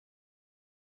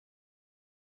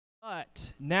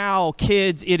But now,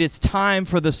 kids, it is time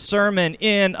for the sermon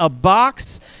in a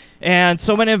box. And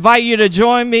so I'm going to invite you to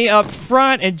join me up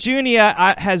front. And Junia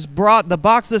has brought the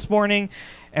box this morning,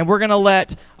 and we're going to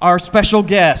let our special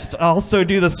guest also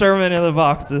do the sermon in the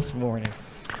box this morning.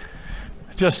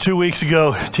 Just 2 weeks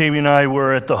ago, Tammy and I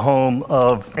were at the home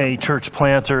of a church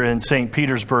planter in St.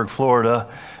 Petersburg,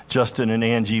 Florida. Justin and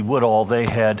Angie Woodall, they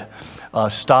had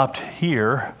stopped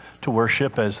here to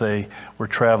worship as they were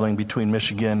traveling between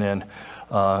Michigan and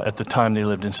at the time they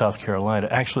lived in South Carolina.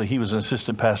 Actually, he was an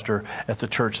assistant pastor at the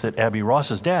church that Abby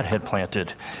Ross's dad had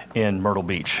planted in Myrtle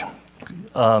Beach.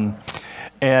 And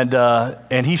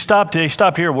he stopped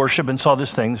here to worship and saw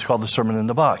this thing. It's called the Sermon in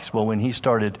the Box. Well, when he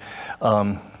started,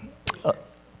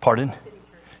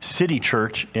 City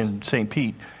Church in St.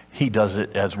 Pete, he does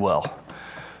it as well.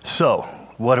 So,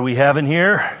 what do we have in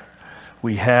here?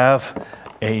 We have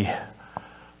a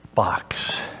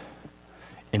box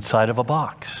inside of a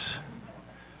box,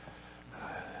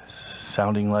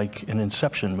 sounding like an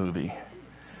Inception movie,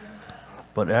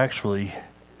 but actually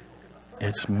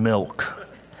it's milk.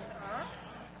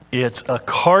 It's a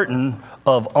carton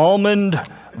of almond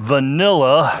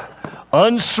vanilla,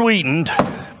 unsweetened,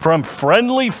 from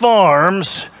Friendly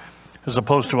Farms, as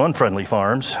opposed to Unfriendly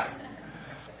Farms.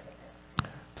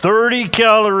 30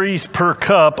 calories per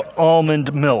cup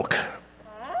almond milk.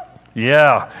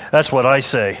 Yeah, that's what I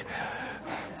say.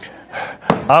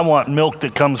 I want milk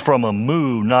that comes from a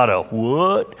moo, not a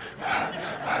what?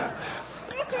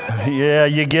 Yeah,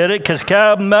 you get it? Because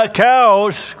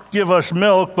cows give us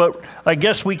milk, but I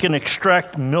guess we can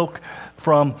extract milk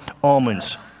from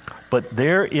almonds. But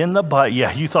they're in the bite.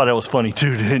 Yeah, you thought that was funny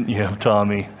too, didn't you,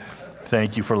 Tommy?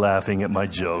 Thank you for laughing at my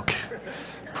joke.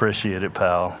 Appreciate it,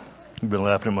 pal. You've been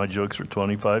laughing at my jokes for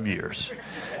 25 years.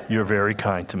 You're very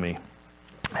kind to me.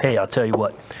 Hey, I'll tell you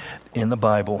what. In the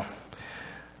Bible,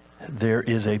 there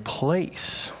is a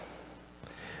place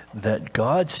that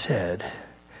God said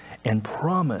and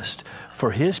promised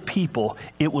for his people.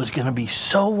 It was going to be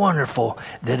so wonderful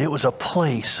that it was a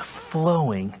place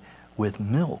flowing with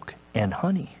milk and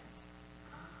honey.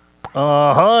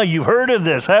 You've heard of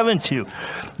this, haven't you?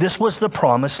 This was the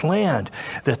promised land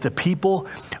that the people,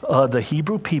 the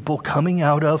Hebrew people coming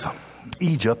out of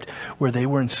Egypt, where they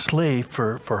were enslaved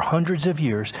for hundreds of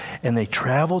years, and they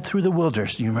traveled through the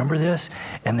wilderness. Do you remember this?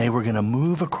 And they were going to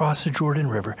move across the Jordan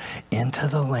River into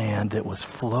the land that was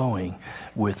flowing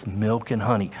with milk and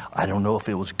honey. I don't know if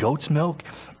it was goat's milk,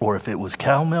 or if it was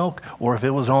cow milk, or if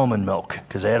it was almond milk,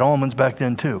 because they had almonds back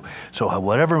then too. So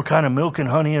whatever kind of milk and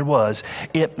honey it was,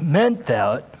 it meant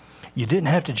that you didn't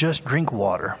have to just drink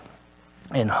water.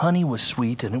 And honey was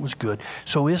sweet and it was good.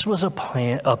 So this was a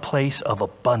place of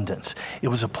abundance. It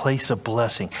was a place of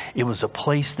blessing. It was a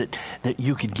place that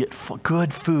you could get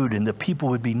good food and the people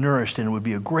would be nourished and it would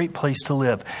be a great place to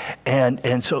live.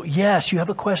 And so, yes, you have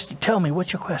a question. Tell me,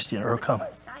 what's your question or comment?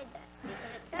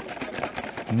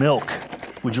 Milk.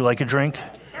 Would you like a drink?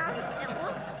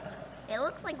 It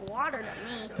looks like water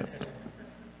to me.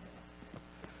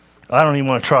 I don't even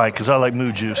want to try it because I like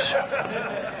moo juice.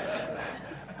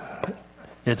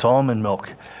 It's almond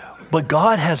milk. But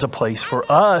God has a place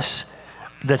for us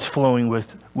that's flowing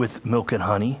with milk and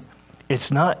honey. It's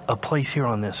not a place here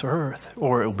on this earth,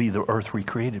 or it'll be the earth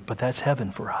recreated, but that's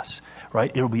heaven for us,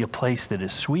 right? It'll be a place that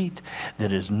is sweet,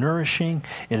 that is nourishing.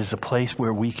 It is a place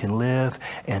where we can live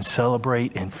and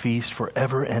celebrate and feast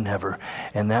forever and ever.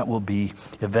 And that will be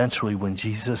eventually when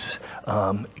Jesus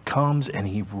comes and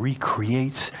he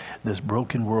recreates this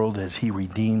broken world as he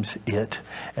redeems it,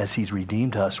 as he's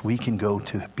redeemed us. We can go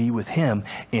to be with him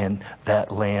in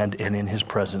that land and in his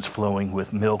presence flowing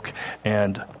with milk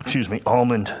and,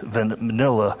 almond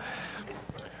vanilla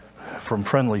from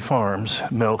Friendly Farms,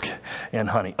 milk and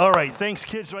honey. All right, thanks,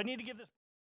 kids. So I need to give this